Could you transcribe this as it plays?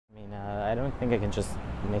don't think I can just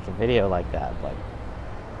make a video like that, like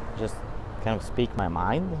just kind of speak my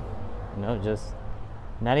mind, you know, just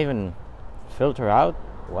not even filter out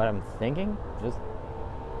what I'm thinking, just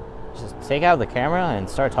take out the camera and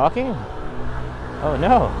start talking. Oh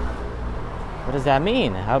no, what does that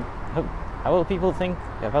mean? How will people think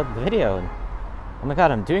about the video? And, oh my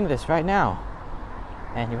god, I'm doing this right now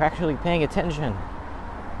and you're actually paying attention.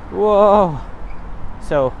 Whoa.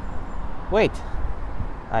 So wait,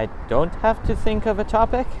 I don't have to think of a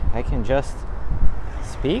topic. I can just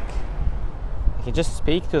speak. I can just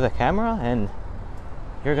speak to the camera and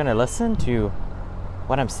you're gonna listen to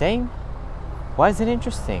what I'm saying? Why is it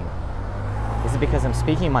interesting? Is it because I'm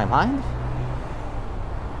speaking my mind?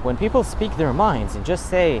 When people speak their minds and just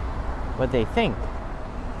say what they think,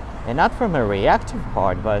 and not from a reactive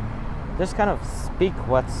part, but just kind of speak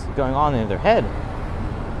what's going on in their head,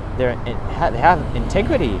 they have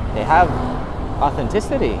integrity, they have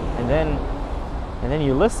authenticity, and then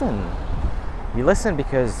you listen. You listen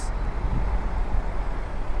because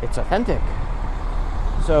it's authentic.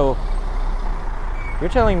 So you're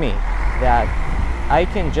telling me that I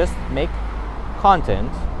can just make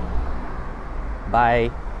content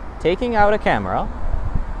by taking out a camera,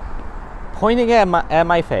 pointing at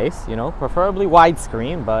my face, you know, preferably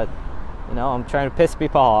widescreen, but you know, I'm trying to piss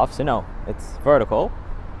people off, so no, it's vertical,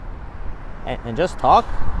 and just talk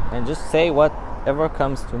and just say whatever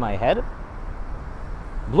comes to my head.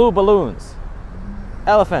 Blue balloons,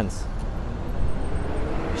 elephants,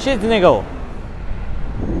 shit-niggle.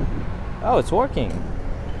 Oh, it's working.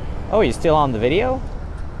 Oh, you're still on the video?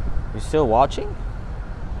 You're still watching?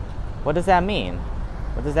 What does that mean?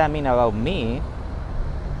 What does that mean about me?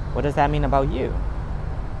 What does that mean about you?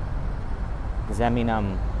 Does that mean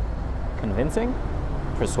I'm convincing?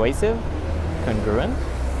 Persuasive? Congruent?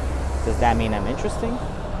 Does that mean I'm interesting?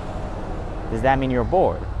 Does that mean you're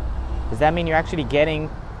bored? Does that mean you're actually getting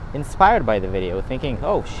inspired by the video, thinking,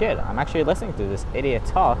 oh shit, I'm actually listening to this idiot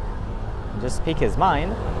talk and just speak his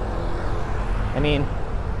mind? I mean,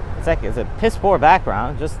 it's like it's a piss poor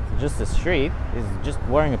background, just the street. He's just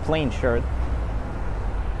wearing a plain shirt.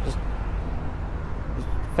 Just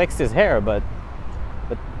fixed his hair, but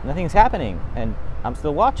nothing's happening, and I'm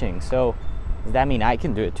still watching. So does that mean I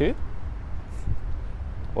can do it too?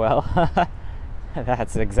 Well,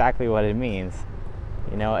 that's exactly what it means.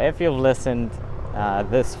 You know, if you've listened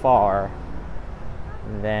this far,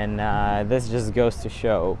 then this just goes to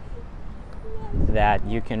show that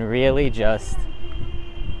you can really just,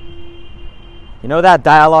 you know, that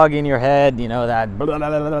dialogue in your head, you know, that blah, blah, blah,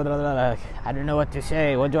 blah, blah, blah, I don't know what to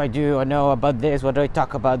say, what do I do, I know about this, what do I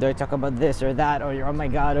talk about, do I talk about this or that, or oh my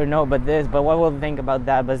god, or no, but this, but what will they think about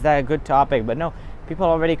that, but is that a good topic, but no, people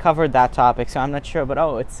already covered that topic, so I'm not sure, but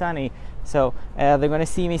oh, it's sunny, so they're gonna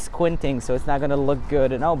see me squinting, so it's not gonna look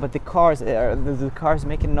good, and oh, but the car's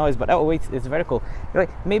making noise, but oh wait, it's vertical. You're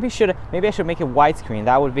like, maybe I should make it widescreen,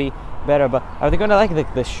 that would be better, but are they gonna like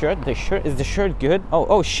the shirt? Is the shirt good?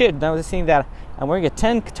 Oh shit, I was seeing that I'm wearing a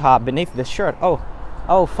tank top beneath the shirt.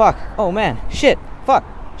 Oh fuck, oh man, shit, fuck,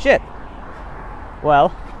 shit.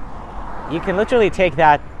 Well, you can literally take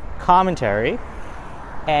that commentary,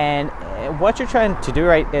 and what you're trying to do,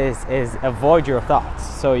 right, is avoid your thoughts.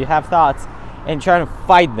 So you have thoughts and trying to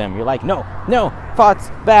fight them. You're like, no, thoughts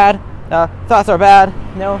bad, thoughts are bad,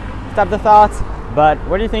 no, stop the thoughts. But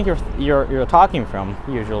where do you think you're talking from?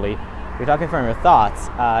 Usually you're talking from your thoughts.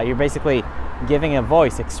 You're basically giving a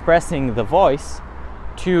voice, expressing the voice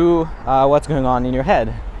to what's going on in your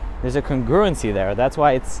head. There's a congruency there. That's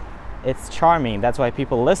why it's charming. That's why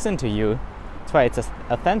people listen to you. That's why it's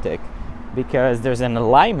authentic, because there's an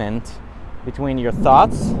alignment between your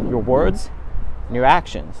thoughts, your words, and your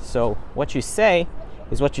actions. So what you say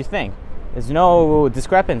is what you think. There's no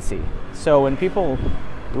discrepancy. So when people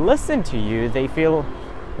listen to you, they feel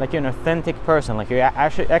like you're an authentic person, like you're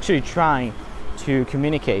actually trying to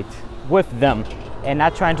communicate with them and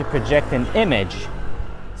not trying to project an image.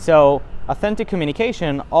 So authentic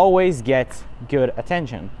communication always gets good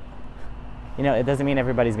attention. You know, it doesn't mean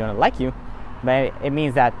everybody's going to like you, but it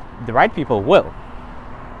means that the right people will.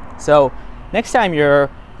 So next time you're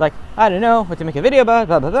like, I don't know what to make a video about,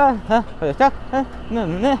 blah blah blah,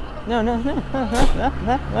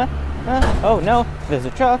 oh no, there's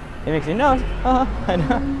a truck, it makes you noise,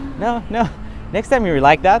 no. Next time you're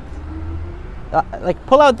like that, like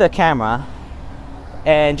pull out the camera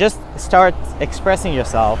and just start expressing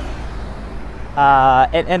yourself,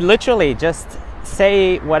 and literally just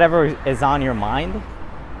say whatever is on your mind,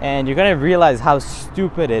 and you're gonna realize how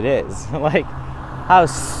stupid it is. Like how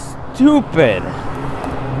stupid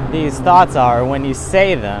these thoughts are when you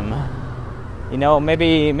say them, You know,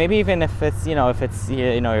 maybe even if it's, you know, if it's,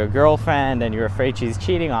 you know, your girlfriend and you're afraid she's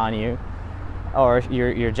cheating on you, or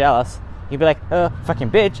you're jealous, you'd be like, fucking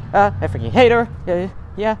bitch, I freaking hate her,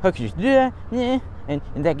 yeah, how could you do that, yeah, and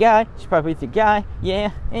that guy, she's probably the guy,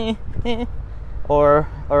 yeah, or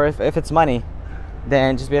if it's money,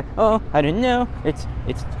 then just be like, oh, I don't know, it's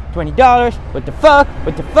 $20, what the fuck,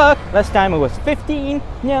 last time it was 15,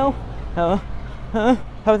 no, how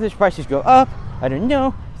did the prices go up, I don't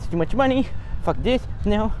know, it's too much money, fuck this,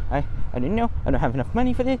 no, I don't know, I don't have enough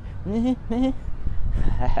money for this.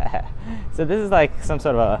 So this is like some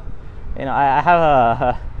sort of a, you know, I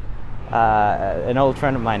have an old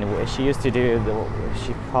friend of mine. She used to do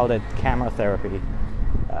she called it camera therapy,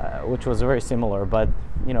 which was very similar. But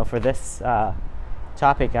you know, for this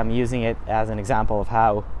topic, I'm using it as an example of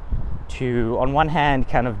how to, on one hand,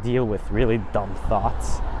 kind of deal with really dumb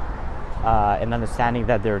thoughts, and understanding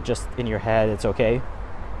that they're just in your head. It's okay.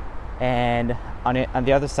 And on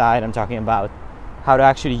the other side, I'm talking about how to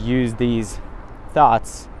actually use these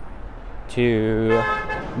thoughts to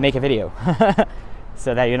make a video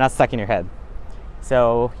so that you're not stuck in your head.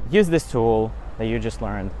 So use this tool that you just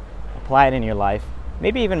learned, apply it in your life,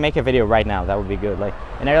 maybe even make a video right now. That would be good. Like,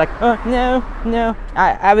 and they're like, oh no,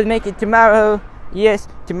 I will make it tomorrow, yes,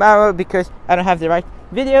 tomorrow, because I don't have the right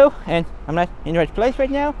video and I'm not in the right place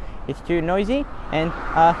right now, it's too noisy, and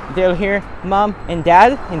they'll hear mom and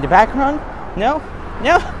dad in the background. No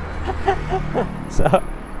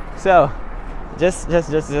so just let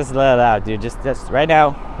it out, dude. Just right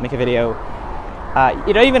now, make a video.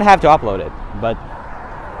 You don't even have to upload it, but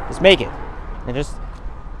just make it, and just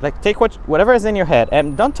like take whatever is in your head,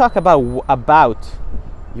 and don't talk about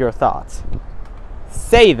your thoughts.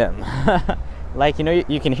 Say them. Like, you know,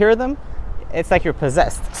 you can hear them. It's like you're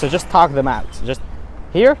possessed. So just talk them out. Just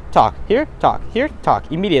here, talk,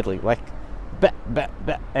 immediately. Like,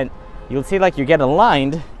 and you'll see like you get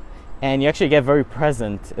aligned, and you actually get very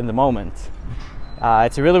present in the moment.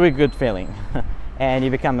 It's a really good feeling. And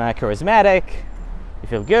you become charismatic, you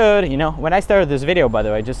feel good. You know, when I started this video, by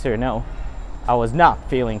the way, just so you know, I was not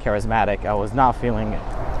feeling charismatic, I was not feeling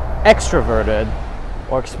extroverted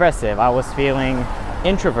or expressive, I was feeling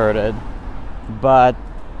introverted. But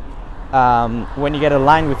when you get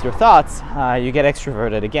aligned with your thoughts, you get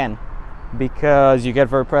extroverted again, because you get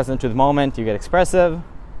very present to the moment, you get expressive.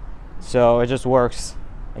 So it just works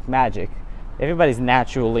like magic. Everybody's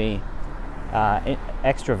naturally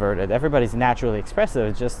extroverted, everybody's naturally expressive.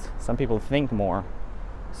 It's just some people think more,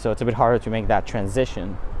 so it's a bit harder to make that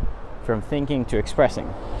transition from thinking to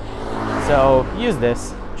expressing. So use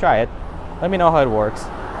this, try it, let me know how it works.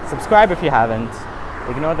 Subscribe if you haven't,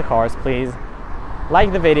 ignore the cars please,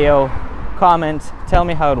 like the video, comment, tell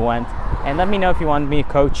me how it went, and let me know if you want me to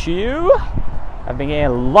coach you. I've been getting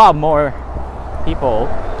a lot more people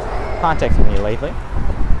contacting me lately,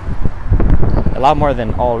 a lot more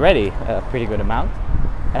than already, a pretty good amount,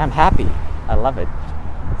 and I'm happy. I love it.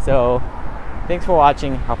 So thanks for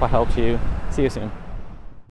watching, hope I helped you. See you soon.